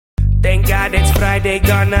Thank God it's Friday,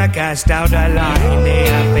 gonna cast out a line. Day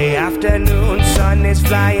after afternoon, sun is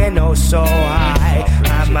flying oh so high.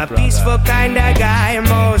 I'm a peaceful kind of guy,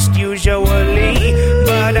 most usually,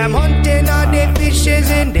 but I'm hunting all the fishes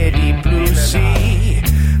in the deep blue sea.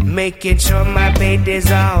 Making sure my bait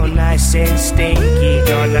is all nice and stinky.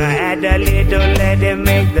 Gonna add a little, let it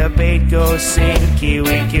make the bait go sinky.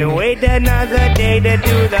 We can wait another day to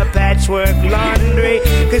do the patchwork laundry,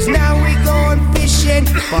 'cause now we going fishing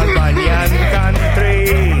on Bunyan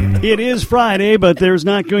Country. It is Friday, but there's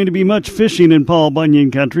not going to be much fishing in Paul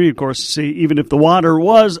Bunyan Country. Of course, even if the water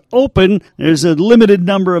was open, there's a limited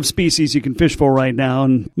number of species you can fish for right now,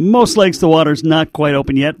 and most lakes the water's not quite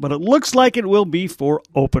open yet, but it looks like it will be for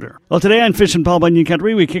opener. Well, today on Fishin' Paul Bunyan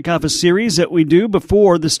Country, we kick off a series that we do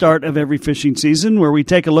before the start of every fishing season, where we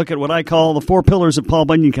take a look at what I call the four pillars of Paul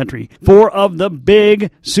Bunyan Country. Four of the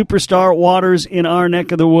big superstar waters in our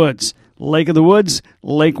neck of the woods. Lake of the Woods,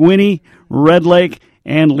 Lake Winnie, Red Lake,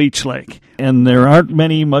 and Leech Lake. And there aren't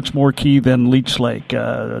many much more key than Leech Lake.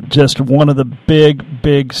 Just one of the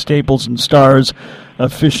big staples and stars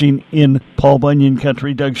of fishing in Paul Bunyan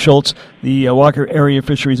Country. Doug Schultz, the Walker Area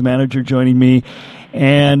Fisheries Manager, joining me.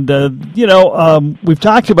 And, we've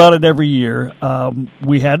talked about it every year.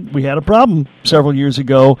 We had a problem several years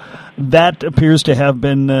ago. That appears to have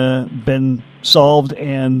been solved,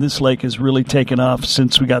 and this lake has really taken off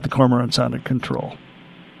since we got the cormorants under control.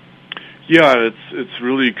 Yeah, it's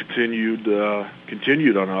really continued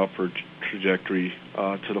on an upward trajectory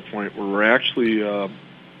to the point where we're actually,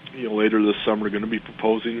 later this summer going to be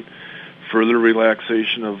proposing further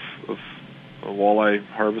relaxation of walleye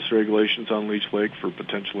harvest regulations on Leech Lake for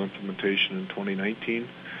potential implementation in 2019.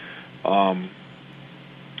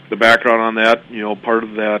 The background on that, part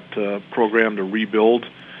of that program to rebuild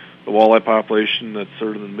the walleye population that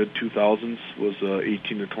started in the mid-2000s was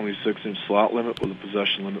 18 to 26-inch slot limit with a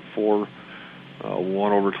possession limit for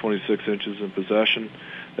 1 over 26 inches in possession.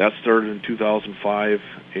 That started in 2005,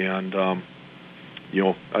 and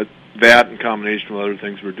that in combination with other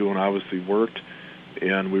things we're doing obviously worked,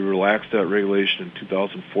 and we relaxed that regulation in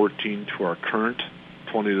 2014 to our current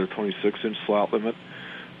 20 to 26-inch slot limit.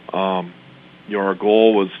 Our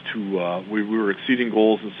goal was to we were exceeding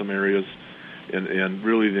goals in some areas, and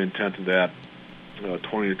really the intent of that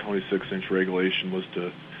 20 to 26-inch regulation was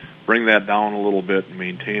to bring that down a little bit and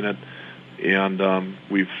maintain it. And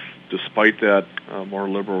despite that more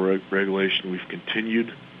liberal regulation, we've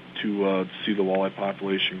continued to see the walleye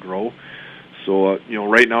population grow. So,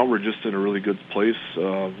 right now we're just in a really good place.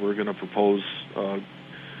 We're going to propose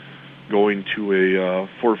going to a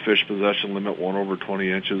 4-fish possession limit, 1 over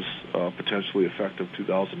 20 inches, potentially effective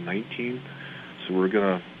 2019. So we're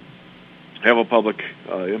going to have a public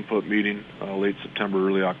input meeting late September,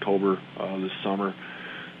 early October this summer,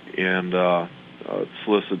 and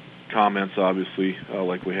solicit comments, obviously,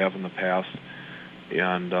 like we have in the past.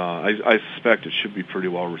 And I suspect it should be pretty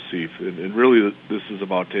well received. And really, this is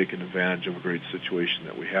about taking advantage of a great situation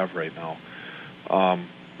that we have right now.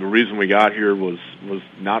 The reason we got here was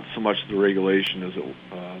not so much the regulation as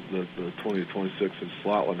the 20 to 26 inch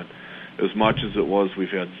slot limit, as much as it was we've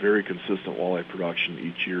had very consistent walleye production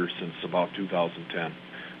each year since about 2010.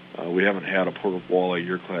 We haven't had a portable walleye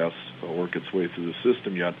year class work its way through the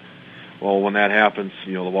system yet. Well, when that happens,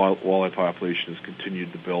 the walleye population has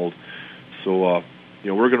continued to build. So,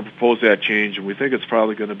 we're going to propose that change, and we think it's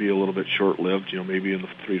probably going to be a little bit short-lived, maybe in the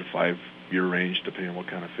 3 to 5 year range, depending on what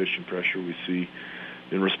kind of fishing pressure we see.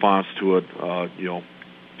 In response to it,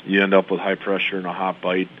 you end up with high pressure and a hot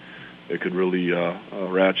bite. It could really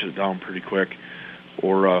ratchet it down pretty quick.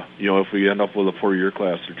 Or, if we end up with a 4-year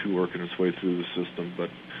class or 2 working its way through the system, but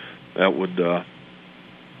that would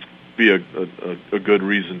be a good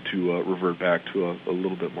reason to revert back to a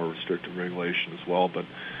little bit more restrictive regulation as well. But,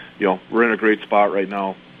 we're in a great spot right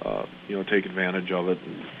now, take advantage of it,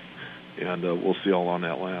 and we'll see how long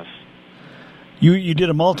that lasts. You did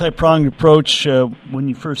a multi-pronged approach when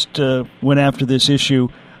you first went after this issue.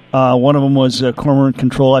 One of them was cormorant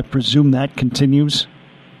control. I presume that continues?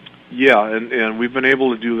 Yeah, and we've been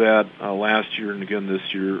able to do that last year and again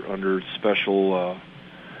this year under special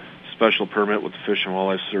permit with the Fish and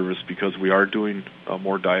Wildlife Service, because we are doing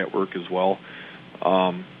more diet work as well.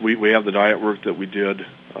 We have the diet work that we did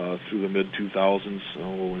through the mid-2000s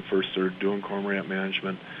when we first started doing cormorant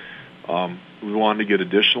management. We wanted to get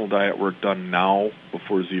additional diet work done now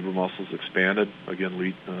before zebra mussels expanded. Again,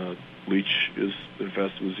 Leech is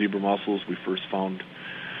infested with zebra mussels. We first found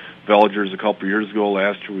veligers a couple years ago.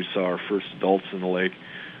 Last year we saw our first adults in the lake.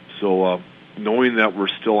 So knowing that we're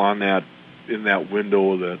still in that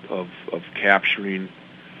window of capturing,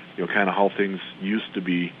 kind of how things used to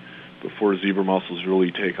be, before zebra mussels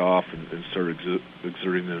really take off and start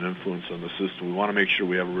exerting an influence on the system. We want to make sure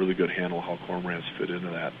we have a really good handle how cormorants fit into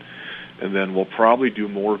that. And then we'll probably do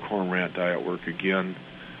more cormorant diet work again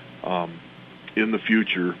in the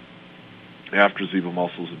future after zebra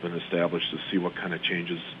mussels have been established to see what kind of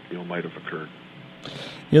changes might have occurred.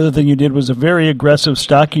 The other thing you did was a very aggressive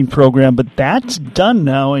stocking program, but that's done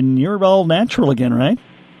now, and you're all natural again, right?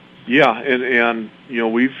 Yeah, and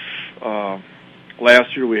we've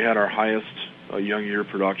last year we had our highest young year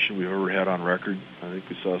production we've ever had on record. I think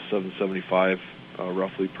we saw 775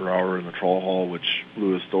 roughly per hour in the trawl haul, which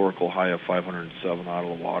blew a historical high of 507 out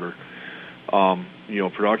of the water.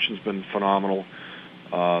 Production's been phenomenal.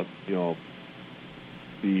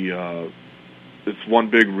 It's one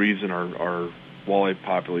big reason our walleye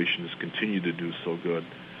population has continued to do so good.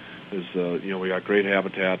 Is we got great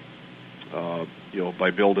habitat.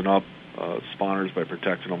 By building up spawners, by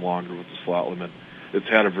protecting them longer with the slot limit, it's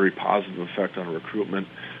had a very positive effect on recruitment.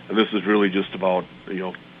 And this is really just about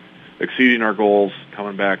exceeding our goals,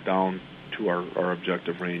 coming back down to our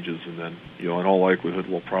objective ranges, and then in all likelihood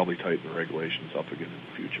we'll probably tighten the regulations up again in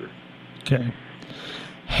the future. Okay.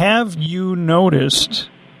 Have you noticed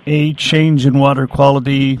a change in water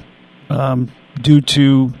quality due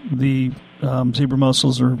to the zebra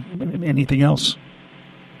mussels or anything else?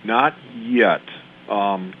 Not yet.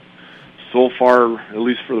 So far, at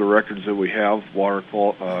least for the records that we have, water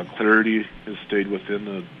clarity has stayed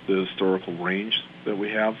within the historical range that we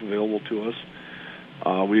have available to us.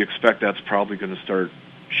 We expect that's probably going to start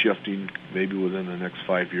shifting maybe within the next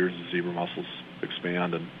 5 years as zebra mussels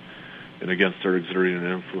expand and again start exerting an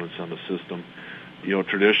influence on the system.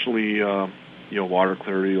 Traditionally, water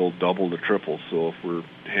clarity will double to triple. So if we're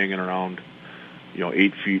hanging around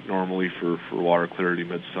 8 feet normally for water clarity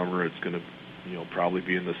midsummer, it's going to probably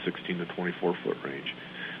be in the 16 to 24 foot range.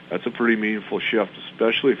 That's a pretty meaningful shift,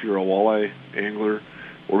 especially if you're a walleye angler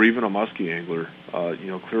or even a muskie angler.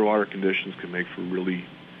 Clear water conditions can make for really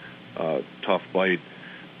tough bite.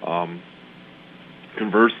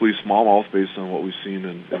 Conversely, smallmouth, based on what we've seen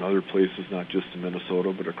in other places, not just in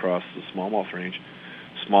Minnesota but across the smallmouth range,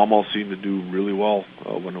 smallmouth seem to do really well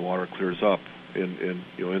when the water clears up. In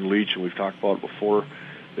Leech, and we've talked about it before,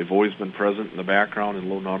 they've always been present in the background in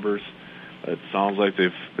low numbers. It sounds like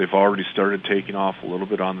they've already started taking off a little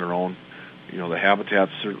bit on their own. The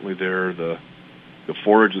habitat's certainly there, the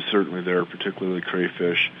forage is certainly there, particularly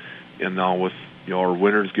crayfish, and now with our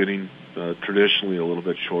winters getting traditionally a little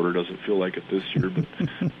bit shorter, doesn't feel like it this year, but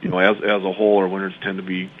as a whole, our winters tend to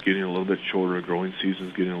be getting a little bit shorter, growing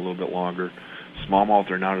season's getting a little bit longer. Smallmouth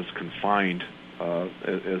are not as confined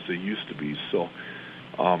as they used to be, so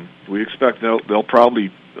we expect they'll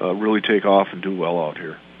probably really take off and do well out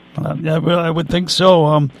here. Yeah, well, I would think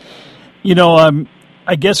so.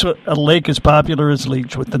 I guess a lake as popular as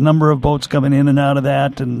Leech, with the number of boats coming in and out of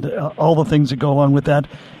that, and all the things that go along with that.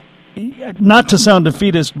 Not to sound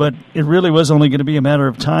defeatist, but it really was only going to be a matter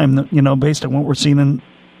of time, based on what we're seeing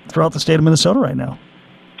throughout the state of Minnesota right now.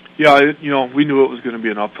 Yeah, we knew it was going to be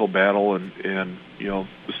an uphill battle, and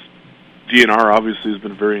this DNR obviously has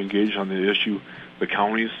been very engaged on the issue. The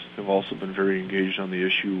counties have also been very engaged on the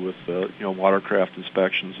issue with watercraft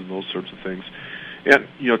inspections and those sorts of things. And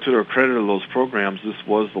to the credit of those programs, this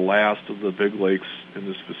was the last of the big lakes in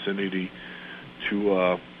this vicinity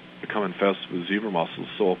to become infested with zebra mussels.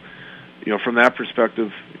 So, from that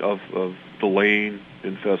perspective of delaying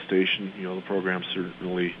infestation, the programs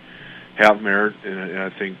certainly have merit, and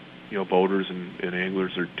I think boaters and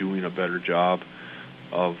anglers are doing a better job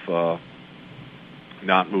of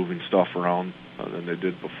not moving stuff around than they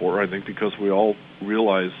did before. I think because we all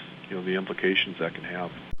realize the implications that can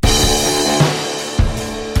have.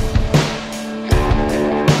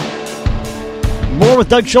 More with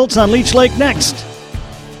Doug Schultz on Leech Lake next.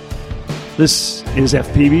 This is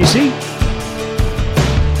FPBC.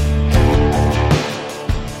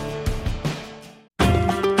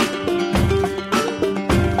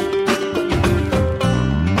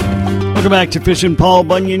 Welcome back to Fishin' Paul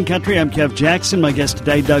Bunyan Country. I'm Kev Jackson. My guest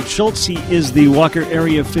today, Doug Schultz. He is the Walker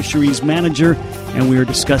Area Fisheries Manager, and we are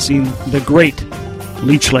discussing the great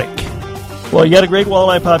Leech Lake. Well, you got a great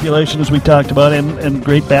walleye population, as we talked about, and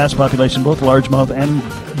great bass population, both largemouth and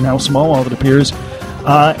now smallmouth, it appears.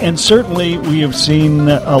 And certainly we have seen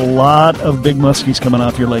a lot of big muskies coming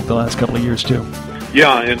off your lake the last couple of years, too.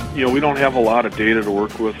 Yeah, and, we don't have a lot of data to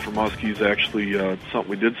work with for muskies. Actually, something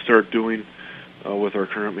we did start doing with our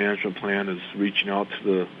current management plan is reaching out to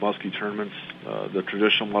the muskie tournaments, the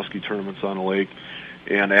traditional muskie tournaments on the lake,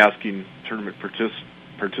 and asking tournament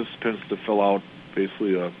participants to fill out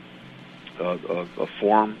basically a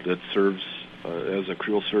form that serves as a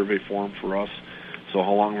creel survey form for us, So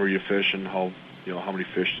how long were you fishing? How many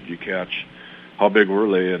fish did you catch? How big were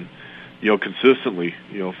they? And consistently,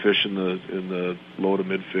 fish in the low to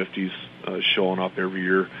mid 50s, showing up every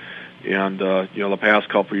year. And the past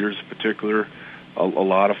couple of years in particular, a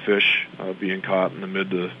lot of fish being caught in the mid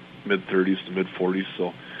 30s to mid 40s.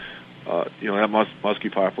 So that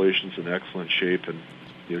muskie population is in excellent shape, and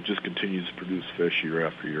just continues to produce fish year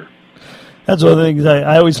after year. That's one of the things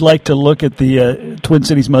I always like to look at the Twin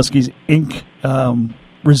Cities Muskies Inc.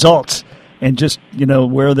 Results, and just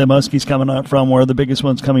where the muskies coming out from, where the biggest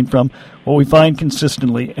ones coming from. What we find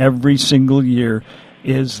consistently every single year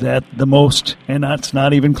is that the most, and that's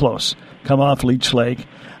not even close, come off Leech Lake.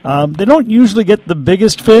 They don't usually get the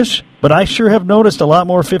biggest fish, but I sure have noticed a lot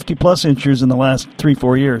more 50-plus inchers in the last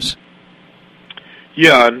 3-4 years.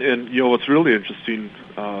 Yeah, and what's really interesting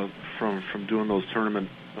from doing those tournament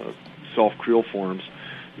self-creel forms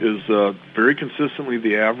is very consistently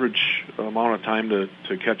the average amount of time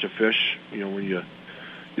to catch a fish. When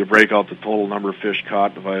you break out the total number of fish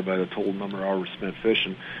caught divided by the total number of hours spent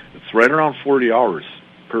fishing, it's right around 40 hours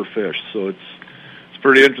per fish. So it's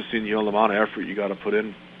pretty interesting, the amount of effort you got to put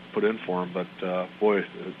in for them. But boy,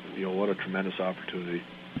 what a tremendous opportunity.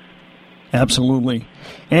 Absolutely.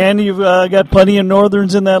 And you've got plenty of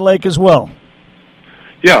northerns in that lake as well.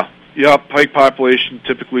 Yeah, pike population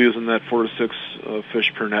typically is in that 4 to 6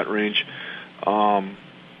 fish per net range.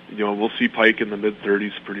 We'll see pike in the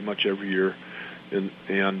mid-30s pretty much every year. And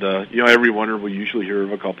every winter we usually hear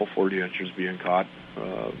of a couple 40 inches being caught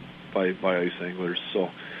by ice anglers. So,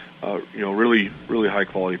 really, really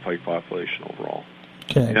high-quality pike population overall.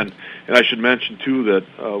 Okay. And I should mention, too,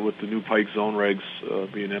 that with the new pike zone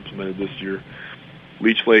regs being implemented this year,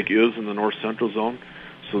 Leech Lake is in the north-central zone.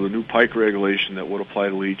 So the new pike regulation that would apply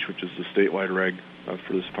to Leech, which is the statewide reg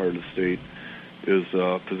for this part of the state, is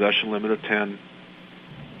possession limit of 10.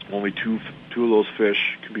 Only two of those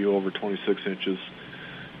fish can be over 26 inches,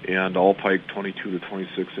 and all pike 22 to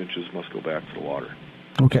 26 inches must go back to the water.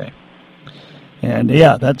 Okay. And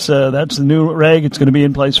yeah, that's the new reg. It's going to be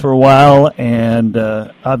in place for a while, and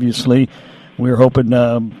obviously, we're hoping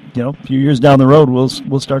a few years down the road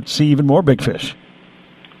we'll start to see even more big fish.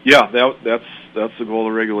 Yeah, that's the goal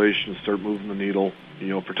of the regulation: is start moving the needle.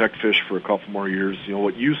 Protect fish for a couple more years.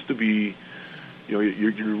 What used to be, your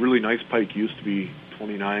really nice pike used to be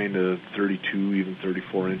 29 to 32, even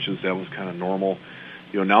 34 inches. That was kind of normal.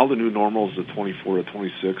 Now the new normal is the 24 to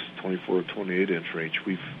 26, 24 to 28 inch range.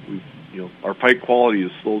 We've our pike quality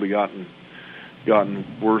has slowly gotten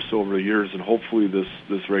worse over the years, and hopefully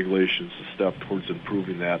this regulation is a step towards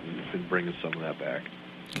improving that and bringing some of that back.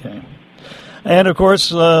 Okay. And, of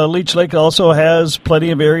course, Leech Lake also has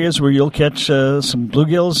plenty of areas where you'll catch some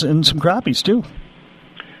bluegills and some crappies, too.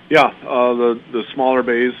 Yeah, the smaller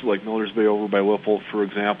bays, like Miller's Bay over by Whipple, for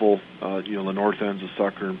example, the north ends of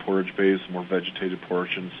Sucker and Portage Bays, more vegetated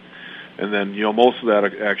portions. And then, most of that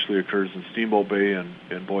actually occurs in Steamboat Bay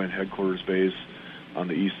and Boyne Headquarters Bays on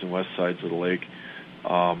the east and west sides of the lake.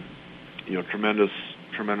 Tremendous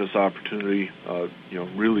opportunity,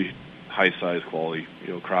 really high size quality,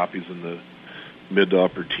 crappies in the mid to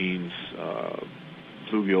upper teens,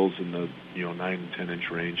 bluegills in the 9 and 10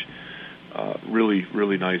 inch range. Really,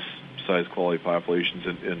 really nice size quality populations,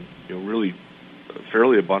 and really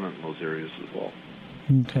fairly abundant in those areas as well.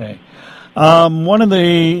 Okay. One of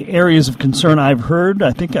the areas of concern I've heard,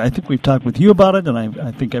 I think we've talked with you about it, and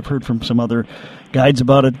I think I've heard from some other guides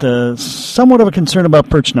about it. Somewhat of a concern about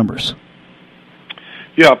perch numbers.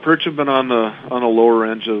 Yeah, perch have been on the lower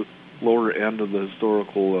end of the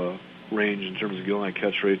historical range in terms of gill line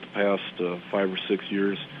catch rate the past 5 or 6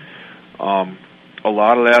 years. A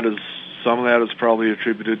lot of that is. Some of that is probably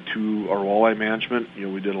attributed to our walleye management.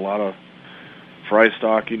 We did a lot of fry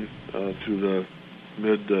stocking through the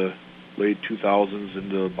mid to late 2000s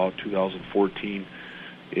into about 2014,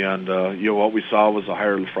 and what we saw was a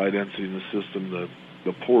higher fry density in the system.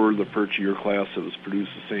 The poorer the perch year class that was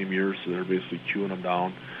produced the same year, so they're basically chewing them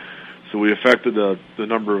down. So we affected the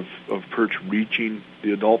number of perch reaching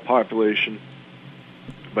the adult population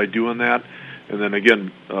by doing that, and then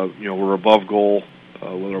again, we're above goal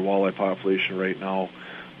with our walleye population right now,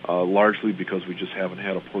 largely because we just haven't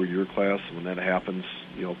had a poor year class. And when that happens,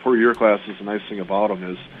 poor year classes, the nice thing about them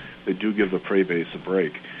is they do give the prey base a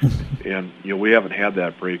break. And, we haven't had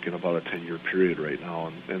that break in about a 10-year period right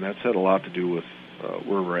now, and that's had a lot to do with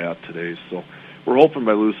where we're at today. So we're hoping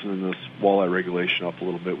by loosening this walleye regulation up a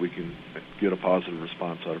little bit, we can get a positive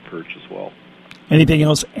response out of perch as well. Anything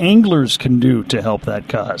else anglers can do to help that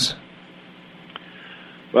cause?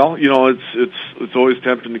 Well, it's always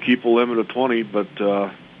tempting to keep a limit of 20, but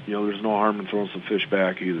there's no harm in throwing some fish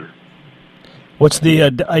back either. What's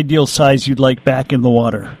the ideal size you'd like back in the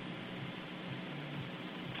water?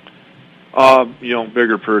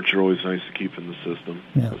 Bigger perch are always nice to keep in the system.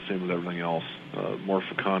 Yeah. Same with everything else. More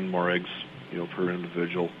fecund, more eggs, per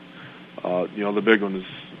individual. The big one is,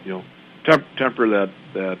 temper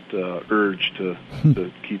that urge to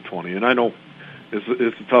keep 20. And I know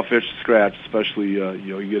it's a tough itch to scratch, especially,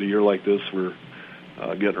 you get a year like this where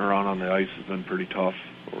getting around on the ice has been pretty tough,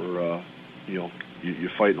 or,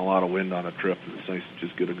 you're fighting a lot of wind on a trip, and it's nice to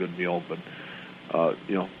just get a good meal. But,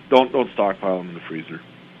 don't stockpile them in the freezer.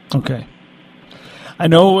 Okay. I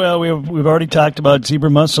know we've already talked about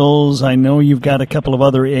zebra mussels. I know you've got a couple of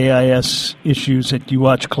other AIS issues that you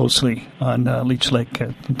watch closely on Leech Lake.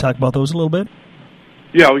 Can you talk about those a little bit?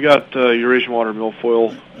 Yeah, we got Eurasian water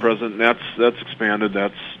milfoil present, and that's expanded.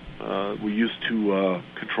 We used to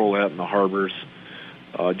control that in the harbors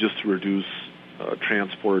just to reduce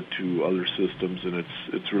transport to other systems, and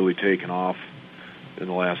it's really taken off in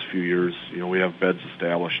the last few years. We have beds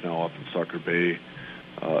established now up in Sucker Bay.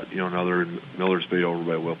 Another in Miller's Bay over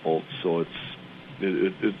by Whipple. So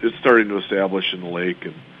it's starting to establish in the lake,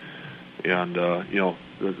 and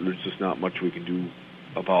there's just not much we can do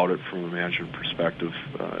about it from a management perspective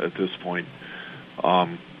at this point.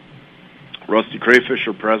 Rusty crayfish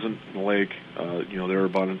are present in the lake. Their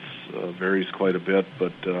abundance varies quite a bit,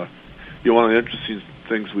 but one of the interesting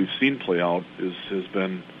things we've seen play out has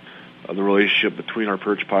been the relationship between our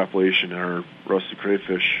perch population and our rusty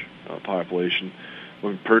crayfish population.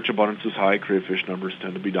 When perch abundance is high, crayfish numbers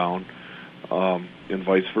tend to be down, and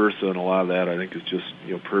vice versa. And a lot of that, I think, is just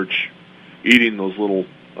perch eating those little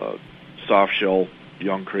soft shell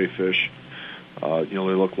young crayfish. They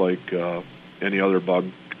look like any other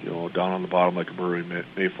bug, down on the bottom like a Burrowing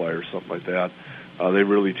mayfly or something like that. They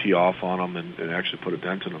really tee off on them and actually put a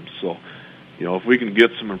dent in them. So, if we can get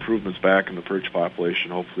some improvements back in the perch population,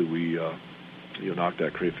 hopefully we knock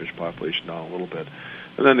that crayfish population down a little bit.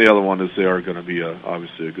 And then the other one is they are going to be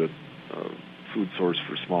obviously a good food source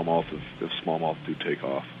for smallmouth if smallmouth do take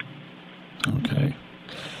off. Okay.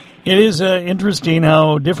 It is interesting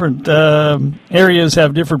how different areas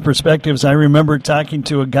have different perspectives. I remember talking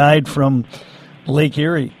to a guide from Lake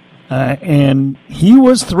Erie, and he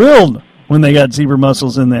was thrilled when they got zebra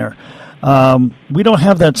mussels in there. We don't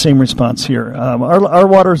have that same response here. Our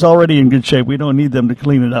water's already in good shape. We don't need them to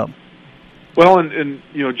clean it up. Well, and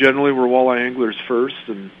generally we're walleye anglers first,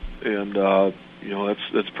 and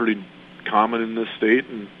that's pretty common in this state.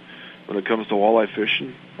 And when it comes to walleye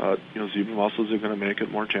fishing, zebra mussels are going to make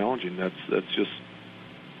it more challenging. That's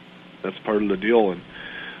part of the deal. And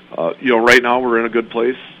right now we're in a good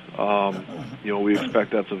place. We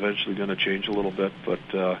expect that's eventually going to change a little bit, but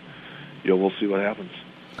we'll see what happens.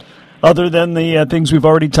 Other than the things we've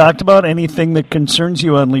already talked about, anything that concerns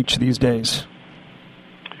you on Leech these days?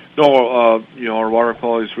 No, our water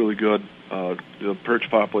quality is really good. The perch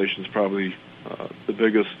population is probably the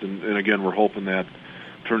biggest, and again, we're hoping that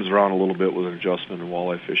turns around a little bit with an adjustment in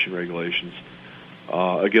walleye fishing regulations.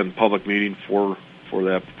 Again, public meeting for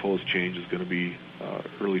that proposed change is going to be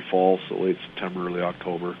early fall, so late September, early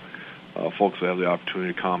October. Folks will have the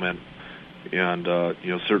opportunity to comment, and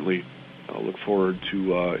certainly look forward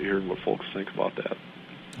to hearing what folks think about that.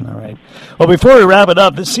 All right. Well, before we wrap it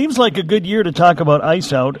up, this seems like a good year to talk about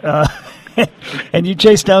ice out, and you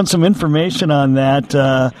chased down some information on that.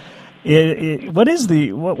 What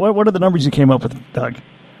are the numbers you came up with, Doug?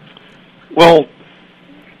 Well,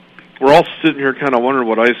 we're all sitting here kind of wondering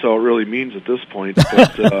what ice out really means at this point.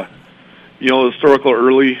 But historical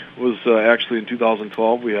early was actually in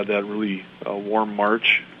 2012. We had that really warm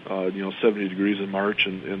March, 70 degrees in March,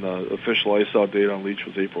 and the official ice out date on Leech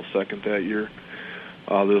was April 2nd that year.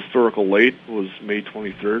 The historical late was May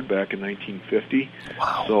 23rd back in 1950.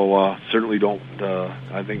 Wow. So certainly don't.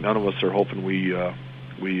 I think none of us are hoping we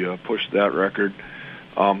pushed that record.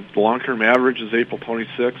 The long-term average is April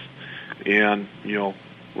 26th, and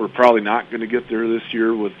we're probably not going to get there this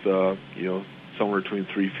year with somewhere between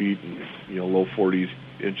 3 feet and low 40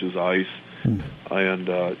 inches of ice, and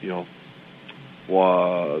the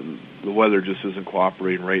weather just isn't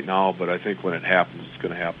cooperating right now. But I think when it happens, it's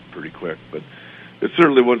going to happen pretty quick. But it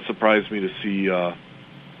certainly wouldn't surprise me to see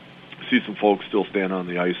some folks still stand on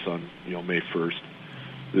the ice on May 1st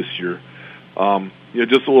this year.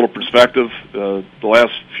 Just a little perspective. The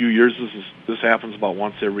last few years, this happens about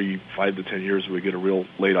once every 5 to 10 years. We get a real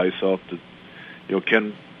late ice out that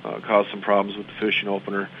can cause some problems with the fishing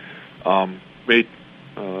opener. May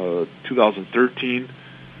 2013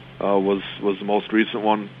 was the most recent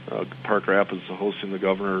one. Park Rapids hosting the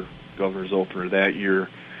governor's opener that year,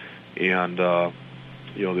 and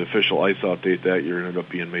the official ice out date that year ended up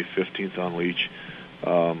being May 15th on Leech.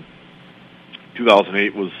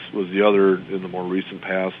 2008 was the other in the more recent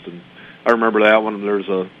past, and I remember that one. There's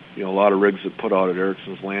a lot of rigs that put out at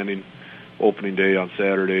Erickson's Landing opening day on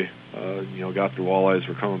Saturday. Got their walleyes,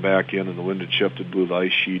 were coming back in, and the wind had shifted, blew the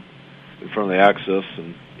ice sheet in front of the access,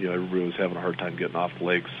 and everybody was having a hard time getting off the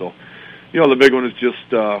lake. So, the big one is just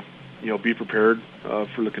be prepared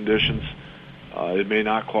for the conditions. It may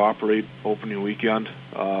not cooperate opening weekend,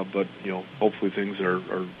 but hopefully things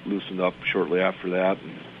are loosened up shortly after that,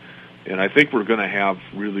 and I think we're going to have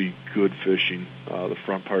really good fishing the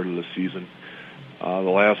front part of the season. The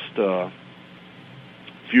last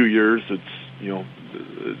few years,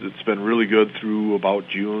 it's been really good through about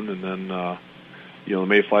June, and then the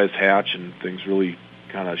mayflies hatch and things really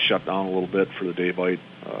kind of shut down a little bit for the day bite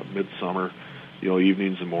midsummer.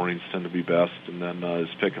 Evenings and mornings tend to be best, and then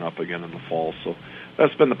it's picking up again in the fall. So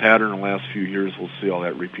that's been the pattern in the last few years. We'll see how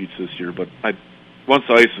that repeats this year. But once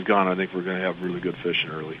the ice is gone, I think we're going to have really good fishing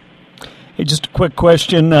early. Hey, just a quick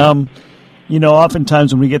question.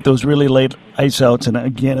 Oftentimes when we get those really late ice outs, and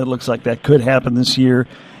again, it looks like that could happen this year,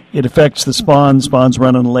 it affects the spawn. Spawn's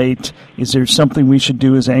running late. Is there something we should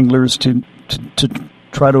do as anglers to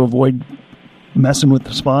try to avoid messing with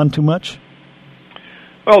the spawn too much?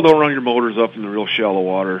 Well, don't run your motors up in the real shallow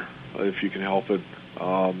water if you can help it.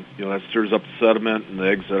 That stirs up the sediment, and the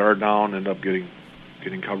eggs that are down end up getting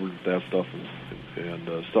covered with that stuff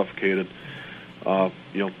and suffocated.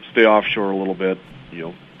 Stay offshore a little bit.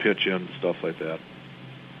 Pitch in, stuff like that.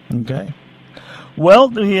 Okay. Well,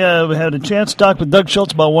 we had a chance to talk with Doug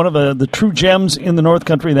Schultz about one of the true gems in the North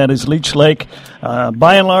Country, that is Leech Lake.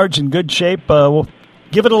 By and large, in good shape. We'll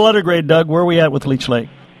give it a letter grade, Doug. Where are we at with Leech Lake?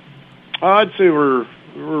 I'd say we're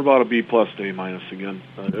about a B+ to A- again.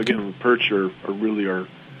 Again, perch are really our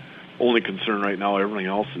only concern right now. Everything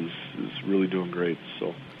else is really doing great.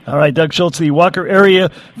 So. All right, Doug Schultz, the Walker Area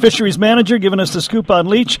Fisheries Manager, giving us the scoop on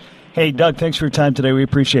Leech. Hey, Doug, thanks for your time today. We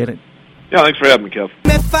appreciate it. Yeah, thanks for having me, Kev.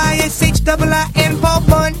 F-I-S-H-I-I-N, Paul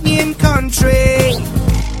Bunyan Country.